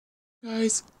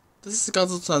Guys, this is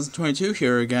Godzilla 2022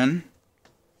 here again,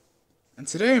 and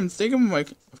today I'm thinking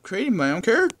of creating my own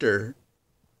character.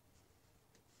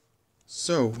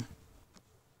 So,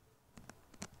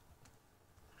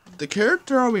 the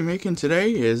character I'll be making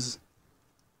today is,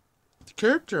 the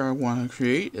character I want to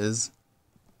create is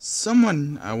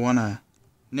someone I want to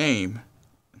name.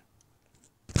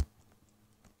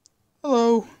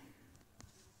 Hello.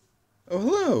 Oh,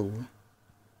 hello.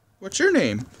 What's your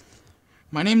name?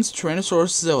 My name's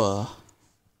Tyrannosaurus Zilla.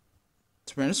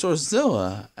 Tyrannosaurus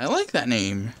Zilla. I like that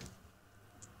name.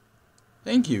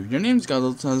 Thank you. Your name's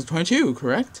Godzilla 2022,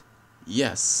 correct?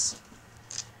 Yes.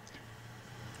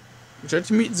 Would you like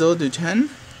to meet Zilla do 10?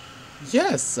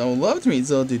 Yes, I would love to meet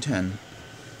Zilla do 10.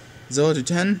 Zilla do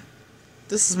 10?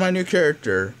 This is my new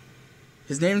character.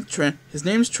 His name's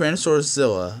Tyrannosaurus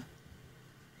Zilla.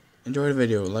 Enjoy the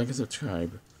video, like and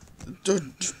subscribe.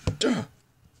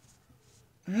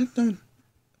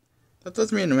 That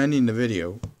doesn't mean I'm ending the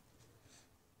video.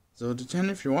 So to 10,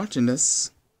 if you're watching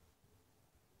this,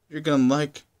 you're gonna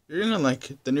like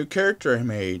the new character I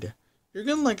made. You're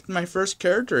gonna like my first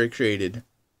character I created.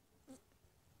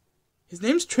 His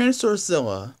name's Tyrannosaurus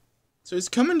Zilla. So he's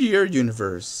coming to your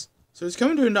universe. So he's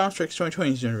coming to Tyrannosaurus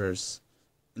 2020's universe.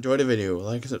 Enjoy the video,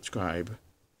 like and subscribe.